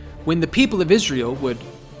 When the people of Israel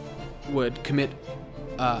would commit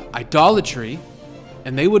idolatry,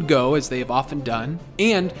 and they would go, as they have often done,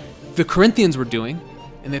 and the Corinthians were doing,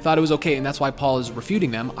 and they thought it was okay, and that's why Paul is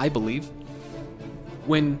refuting them, I believe.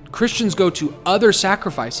 When Christians go to other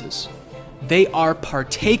sacrifices, they are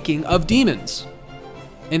partaking of demons.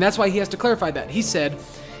 And that's why he has to clarify that. He said,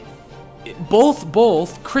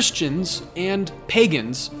 both Christians and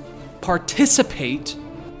pagans participate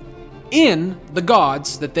in the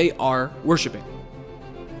gods that they are worshiping.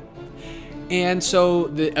 And so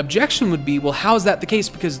the objection would be, well, how is that the case?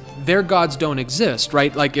 Because their gods don't exist,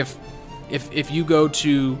 right? Like if you go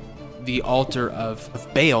to the altar of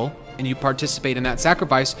Baal and you participate in that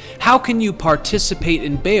sacrifice, how can you participate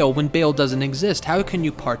in Baal when Baal doesn't exist? How can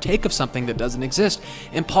you partake of something that doesn't exist?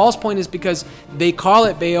 And Paul's point is because they call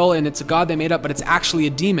it Baal and it's a god they made up, but it's actually a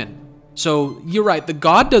demon. So you're right, the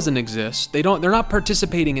God doesn't exist. They're not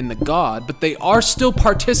participating in the God, but they are still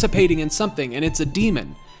participating in something, and it's a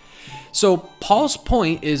demon. So Paul's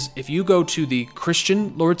point is, if you go to the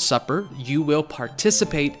Christian Lord's Supper, you will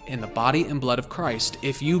participate in the body and blood of Christ.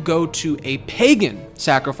 If you go to a pagan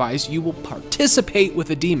sacrifice, you will participate with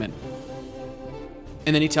a demon.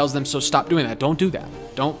 And then he tells them, so stop doing that. Don't do that.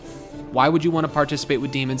 Why would you want to participate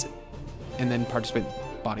with demons and then participate in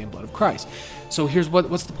the body and blood of Christ? So here's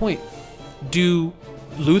what's the point? Do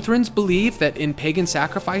Lutherans believe that in pagan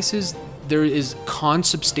sacrifices there is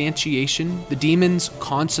consubstantiation? The demons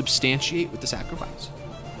consubstantiate with the sacrifice?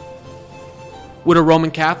 Would a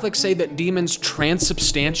Roman Catholic say that demons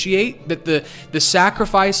transubstantiate? That the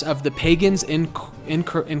sacrifice of the pagans in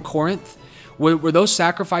Corinth, were those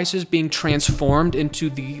sacrifices being transformed into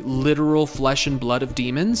the literal flesh and blood of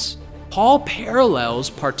demons? Paul parallels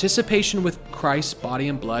participation with Christ's body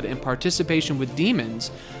and blood and participation with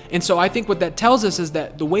demons. And so I think what that tells us is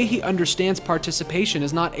that the way he understands participation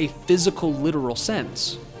is not a physical, literal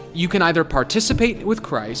sense. You can either participate with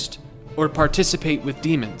Christ or participate with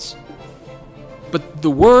demons. But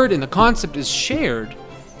the word and the concept is shared.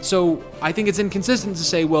 So I think it's inconsistent to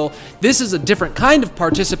say, well, this is a different kind of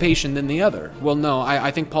participation than the other. Well, no,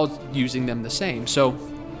 I think Paul's using them the same. So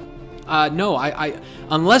no,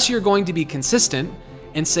 unless you're going to be consistent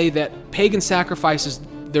and say that pagan sacrifices,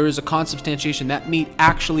 there is a consubstantiation, that meat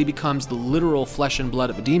actually becomes the literal flesh and blood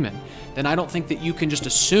of a demon, then I don't think that you can just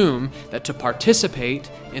assume that to participate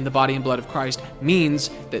in the body and blood of Christ means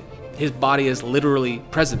that his body is literally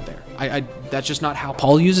present there. That's just not how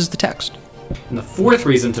Paul uses the text. And the fourth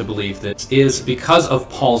reason to believe this is because of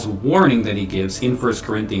Paul's warning that he gives in 1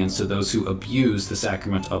 Corinthians to those who abuse the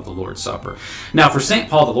sacrament of the Lord's Supper. Now, for St.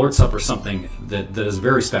 Paul, the Lord's Supper is something that is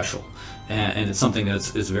very special, and it's something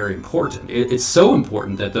that is very important. It's so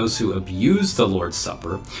important that those who abuse the Lord's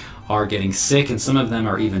Supper are getting sick, and some of them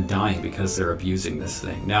are even dying because they're abusing this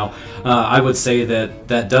thing. Now, I would say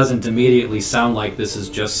that doesn't immediately sound like this is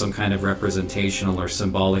just some kind of representational or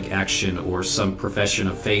symbolic action or some profession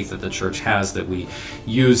of faith that the church has, that we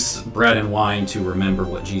use bread and wine to remember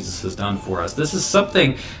what Jesus has done for us. This is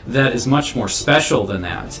something that is much more special than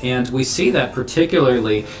that, and we see that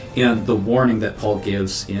particularly in the warning that Paul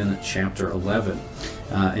gives in chapter 11.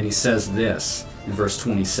 And he says this in verse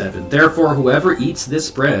 27, "Therefore whoever eats this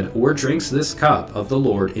bread or drinks this cup of the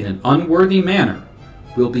Lord in an unworthy manner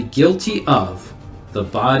will be guilty of the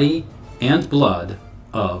body and blood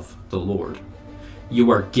of the Lord." You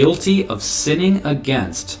are guilty of sinning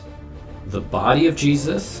against the body of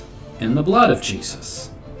Jesus and the blood of Jesus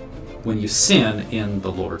when you sin in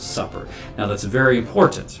the Lord's Supper. Now that's very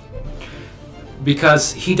important,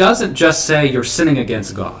 because he doesn't just say you're sinning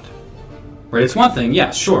against God. Right? It's one thing,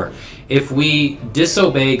 yeah, sure. If we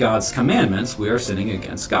disobey God's commandments, we are sinning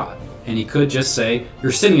against God. And he could just say,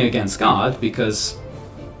 you're sinning against God because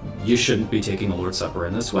you shouldn't be taking the Lord's Supper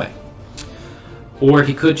in this way. Or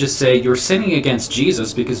he could just say, you're sinning against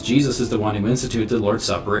Jesus because Jesus is the one who instituted the Lord's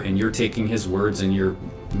Supper, and you're taking his words and you're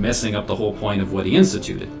messing up the whole point of what he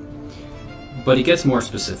instituted. But he gets more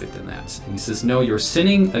specific than that. And he says, no, you're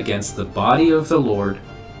sinning against the body of the Lord,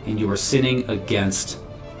 and you are sinning against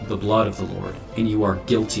the blood of the Lord, and you are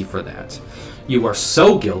guilty for that. You are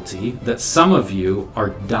so guilty that some of you are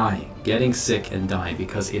dying, getting sick and dying,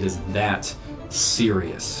 because it is that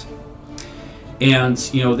serious. And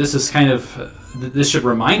this is this should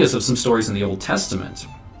remind us of some stories in the Old Testament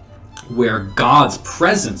where God's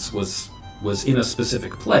presence was in a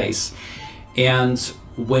specific place, and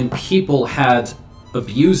when people had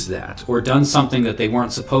abused that or done something that they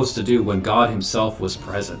weren't supposed to do when God himself was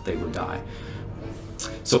present, they would die.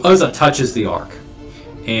 So Uzzah touches the ark,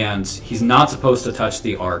 and he's not supposed to touch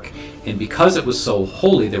the ark, and because it was so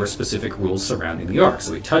holy, there were specific rules surrounding the ark.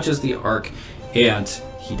 So he touches the ark, and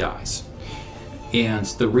he dies. And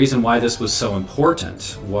the reason why this was so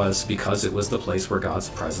important was because it was the place where God's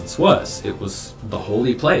presence was. It was the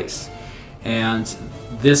holy place. And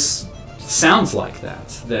this sounds like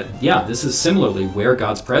that yeah, this is similarly where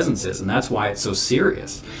God's presence is, and that's why it's so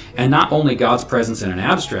serious. And not only God's presence in an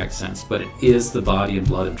abstract sense, but it is the body and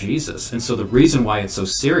blood of Jesus. And so the reason why it's so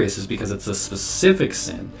serious is because it's a specific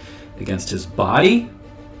sin against his body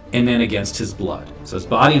and then against his blood. So his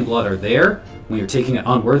body and blood are there. When you're taking it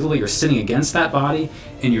unworthily, you're sinning against that body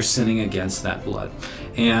and you're sinning against that blood.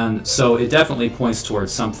 And so it definitely points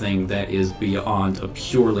towards something that is beyond a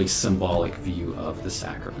purely symbolic view of the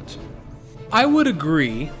sacrament. I would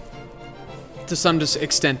agree to some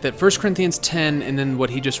extent that 1 Corinthians 10 and then what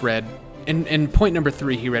he just read, and point number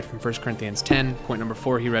 3 he read from 1 Corinthians 10, point number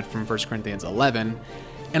 4 he read from 1 Corinthians 11,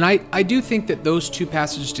 and I do think that those two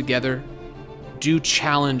passages together do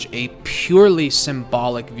challenge a purely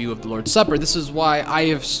symbolic view of the Lord's Supper. This is why I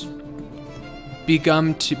have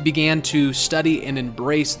began to study and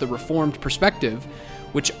embrace the Reformed perspective,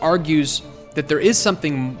 which argues that there is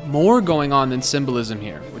something more going on than symbolism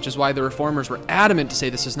here, which is why the Reformers were adamant to say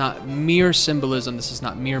this is not mere symbolism, this is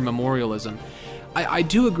not mere memorialism. I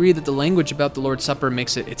do agree that the language about the Lord's Supper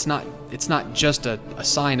makes it's not just a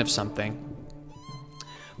sign of something,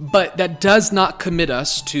 but that does not commit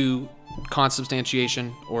us to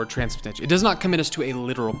consubstantiation or transubstantiation. It does not commit us to a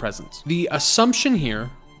literal presence. The assumption here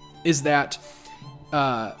is that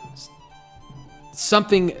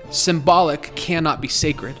something symbolic cannot be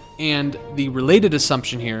sacred, and the related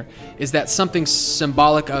assumption here is that something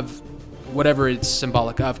symbolic of whatever it's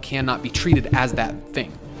symbolic of cannot be treated as that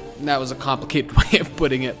thing. That was a complicated way of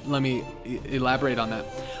putting it. Let me elaborate on that.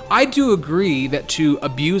 I do agree that to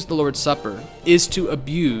abuse the Lord's Supper is to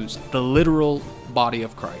abuse the literal body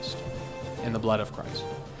of Christ and the blood of Christ.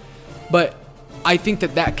 But I think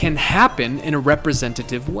that that can happen in a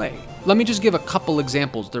representative way. Let me just give a couple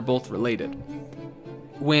examples. They're both related.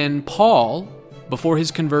 When Paul, before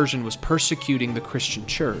his conversion, was persecuting the Christian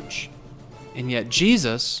church, and yet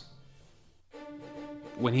Jesus,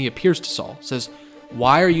 when he appears to Saul, says,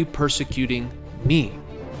 "Why are you persecuting me?"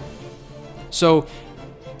 So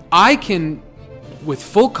I can, with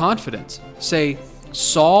full confidence, say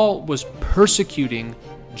Saul was persecuting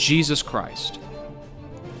Jesus Christ,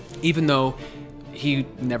 even though he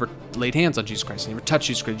never laid hands on Jesus Christ, he never touched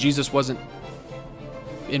Jesus Christ. Jesus wasn't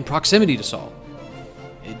in proximity to Saul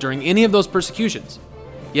during any of those persecutions.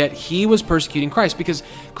 Yet he was persecuting Christ because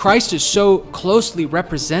Christ is so closely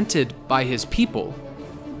represented by his people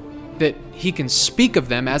that he can speak of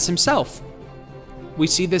them as himself. We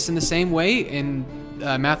see this in the same way in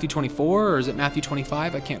Matthew 24, or is it Matthew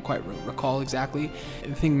 25? I can't quite recall exactly.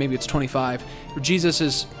 I think maybe it's 25. Where Jesus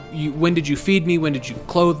is, "When did you feed me? When did you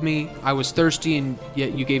clothe me? I was thirsty, and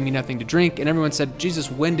yet you gave me nothing to drink." And everyone said, "Jesus,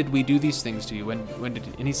 when did we do these things to you? And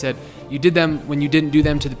he said, "You did them when you didn't do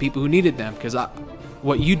them to the people who needed them, because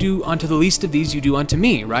what you do unto the least of these, you do unto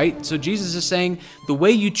me," right? So Jesus is saying, the way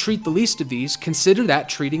you treat the least of these, consider that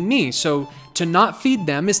treating me. So to not feed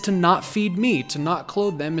them is to not feed me. To not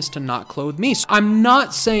clothe them is to not clothe me. So I'm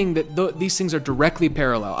not saying that these things are directly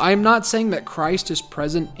parallel. I'm not saying that Christ is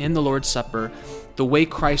present in the Lord's Supper the way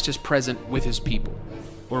Christ is present with his people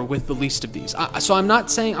or with the least of these. So I'm not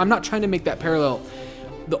trying to make that parallel.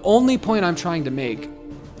 The only point I'm trying to make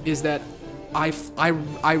is that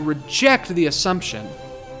I reject the assumption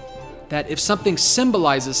that if something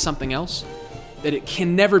symbolizes something else, that it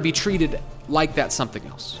can never be treated like that something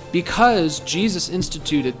else. Because Jesus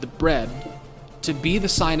instituted the bread to be the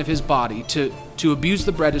sign of his body, to abuse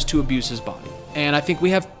the bread is to abuse his body. And I think we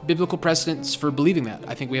have biblical precedents for believing that.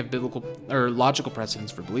 I think we have biblical or logical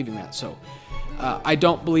precedents for believing that. So I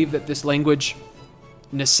don't believe that this language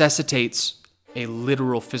necessitates a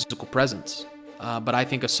literal physical presence. But I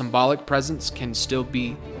think a symbolic presence can still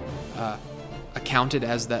be accounted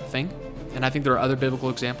as that thing. And I think there are other biblical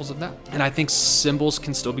examples of that. And I think symbols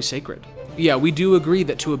can still be sacred. Yeah, we do agree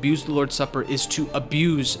that to abuse the Lord's Supper is to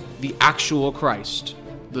abuse the actual Christ,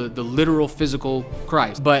 the literal physical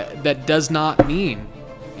Christ. But that does not mean,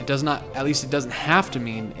 at least it doesn't have to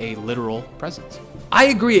mean a literal presence. I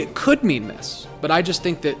agree it could mean this, but I just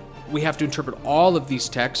think that we have to interpret all of these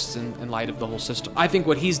texts in light of the whole system. I think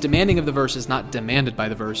what he's demanding of the verse is not demanded by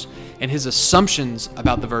the verse, and his assumptions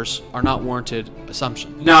about the verse are not warranted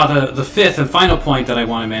assumptions. Now, the fifth and final point that I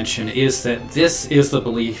want to mention is that this is the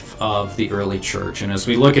belief of the early church. And as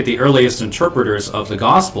we look at the earliest interpreters of the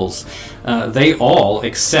Gospels, they all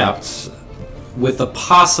accept, with the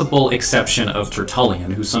possible exception of Tertullian,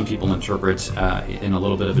 who some people interpret in a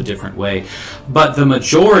little bit of a different way. But the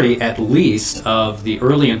majority, at least, of the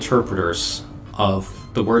early interpreters of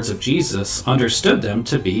the words of Jesus understood them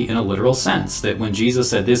to be in a literal sense. That when Jesus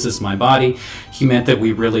said, "This is my body," he meant that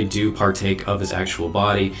we really do partake of his actual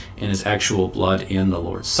body and his actual blood in the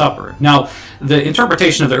Lord's Supper. Now, the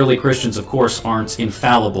interpretation of the early Christians, of course, aren't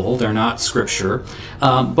infallible. They're not scripture.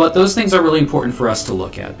 But those things are really important for us to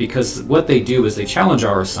look at, because what they do is they challenge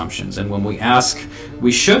our assumptions. And when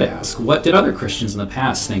we should ask, what did other Christians in the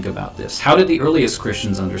past think about this? How did the earliest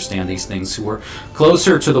Christians understand these things who were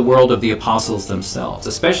closer to the world of the apostles themselves?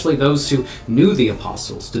 Especially those who knew the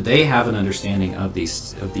apostles. Did they have an understanding of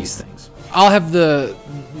these things? I'll have the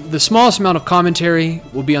smallest amount of commentary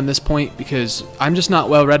will be on this point because I'm just not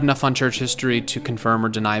well read enough on church history to confirm or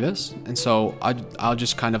deny this, and so I'll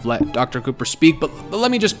just kind of let Dr. Cooper speak. But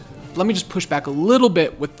let me just push back a little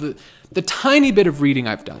bit with the tiny bit of reading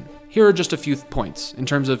I've done. Here are just a few points in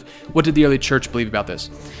terms of what did the early church believe about this.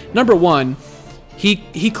 Number one,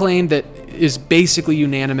 he claimed that is basically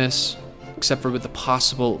unanimous, except for with the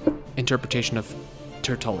possible interpretation of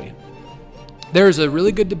Tertullian. There is a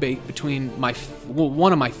really good debate between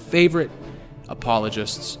one of my favorite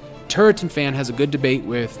apologists. Turretin Fan has a good debate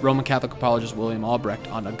with Roman Catholic apologist William Albrecht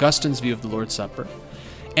on Augustine's view of the Lord's Supper.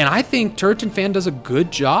 And I think Turretin Fan does a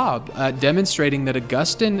good job demonstrating that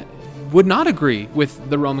Augustine would not agree with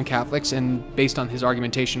the Roman Catholics, and based on his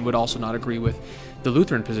argumentation would also not agree with the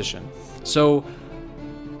Lutheran position. So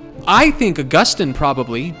I think Augustine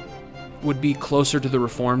probably would be closer to the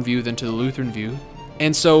Reformed view than to the Lutheran view.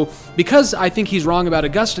 And so, because I think he's wrong about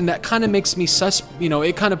Augustine, that kind of makes me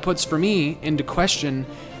it kind of puts for me into question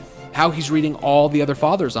how he's reading all the other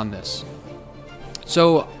fathers on this.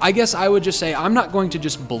 So I guess I would just say I'm not going to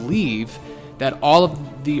just believe that all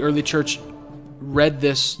of the early church read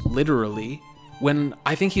this literally, when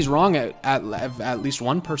I think he's wrong at least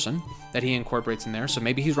one person that he incorporates in there, so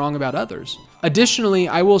maybe he's wrong about others. Additionally,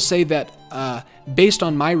 I will say that based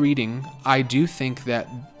on my reading, I do think that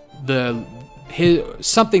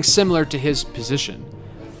something similar to his position,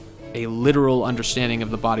 a literal understanding of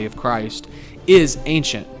the body of Christ, is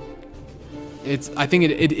ancient. I think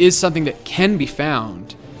it is something that can be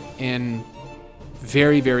found in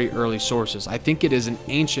very, very early sources. I think it is an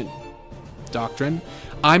ancient doctrine.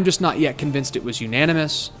 I'm just not yet convinced it was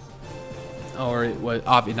unanimous, or it was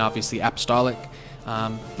obviously apostolic.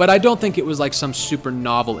 But I don't think it was like some super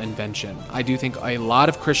novel invention. I do think a lot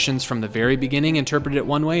of Christians from the very beginning interpreted it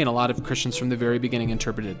one way, and a lot of Christians from the very beginning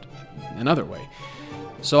interpreted it another way.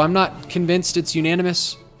 So I'm not convinced it's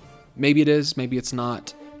unanimous. Maybe it is, maybe it's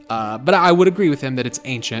not. But I would agree with him that it's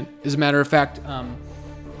ancient. As a matter of fact,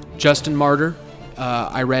 Justin Martyr,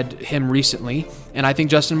 I read him recently, and I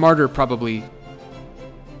think Justin Martyr probably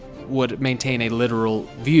would maintain a literal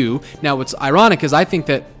view. Now, what's ironic is I think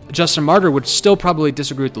that Justin Martyr would still probably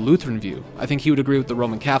disagree with the Lutheran view. I think he would agree with the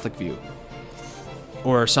Roman Catholic view,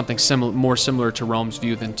 or something more similar to Rome's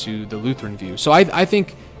view than to the Lutheran view. So I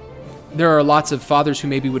think there are lots of fathers who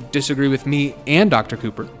maybe would disagree with me and Dr.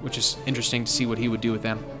 Cooper, which is interesting to see what he would do with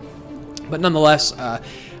them. But nonetheless,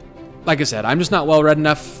 like I said, I'm just not well read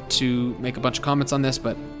enough to make a bunch of comments on this,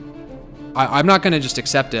 but I'm not going to just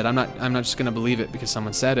accept it. I'm not just going to believe it because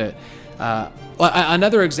someone said it.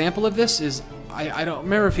 Another example of this is, I don't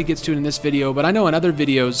remember if he gets to it in this video, but I know in other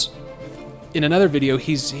videos,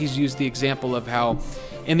 he's used the example of how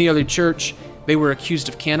in the early church they were accused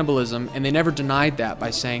of cannibalism, and they never denied that by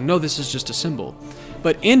saying, no, this is just a symbol.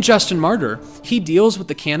 But in Justin Martyr, he deals with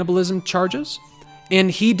the cannibalism charges, and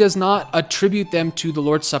he does not attribute them to the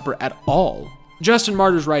Lord's Supper at all. Justin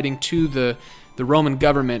Martyr's writing to the Roman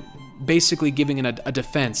government, basically giving a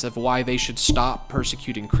defense of why they should stop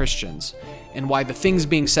persecuting Christians and why the things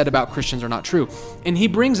being said about Christians are not true. And he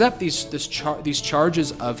brings up these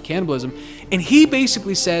charges of cannibalism, and he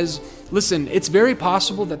basically says, listen, it's very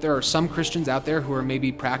possible that there are some Christians out there who are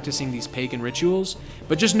maybe practicing these pagan rituals,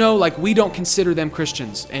 but just know, like, we don't consider them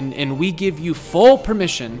Christians, and we give you full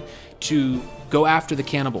permission to go after the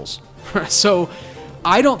cannibals. So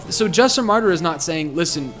Justin Martyr is not saying,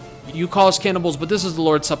 listen, you call us cannibals, but this is the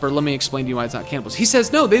Lord's Supper. Let me explain to you why it's not cannibals. He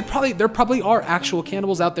says, no, there probably are actual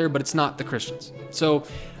cannibals out there, but it's not the Christians. So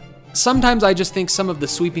sometimes I just think some of the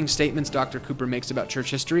sweeping statements Dr. Cooper makes about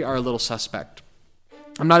church history are a little suspect.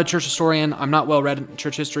 I'm not a church historian. I'm not well read in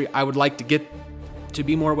church history. I would like to get to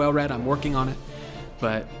be more well read. I'm working on it,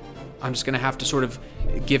 but I'm just going to have to sort of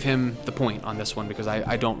give him the point on this one because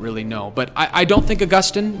I don't really know. But I don't think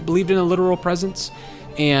Augustine believed in a literal presence,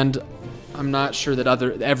 and I'm not sure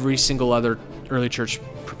that every single other early church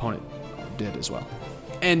proponent did as well.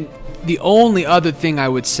 And the only other thing I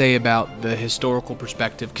would say about the historical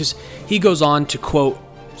perspective, because he goes on to quote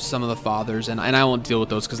some of the fathers, and I won't deal with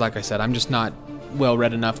those because, like I said, I'm just not well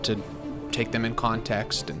read enough to take them in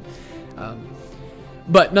context. And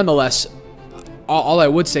but nonetheless, all I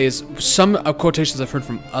would say is some quotations I've heard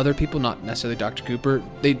from other people, not necessarily Dr. Cooper,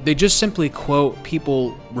 they just simply quote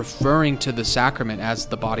people referring to the sacrament as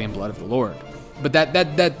the body and blood of the Lord. But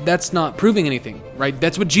that's not proving anything, right?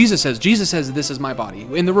 That's what Jesus says. Jesus says, this is my body.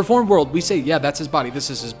 In the Reformed world, we say, yeah, that's his body. This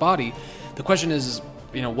is his body. The question is,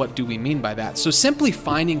 what do we mean by that? So simply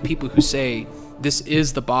finding people who say, this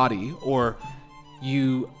is the body, or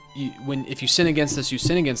if you sin against this, you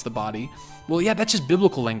sin against the body. Well, yeah, that's just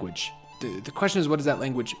biblical language. The question is, what does that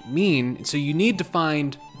language mean? So you need to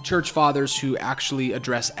find church fathers who actually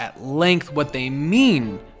address at length what they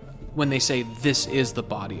mean when they say this is the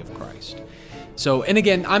body of Christ. So, and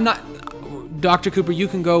again, I'm not, Dr. Cooper, you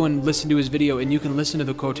can go and listen to his video and you can listen to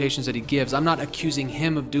the quotations that he gives. I'm not accusing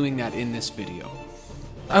him of doing that in this video.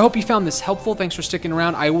 I hope you found this helpful. Thanks for sticking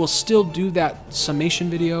around. I will still do that summation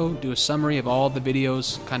video, do a summary of all the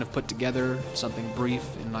videos kind of put together, something brief,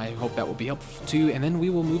 and I hope that will be helpful to you. And then we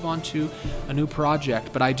will move on to a new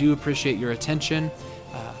project. But I do appreciate your attention.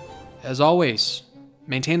 As always,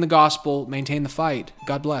 maintain the gospel, maintain the fight.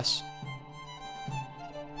 God bless.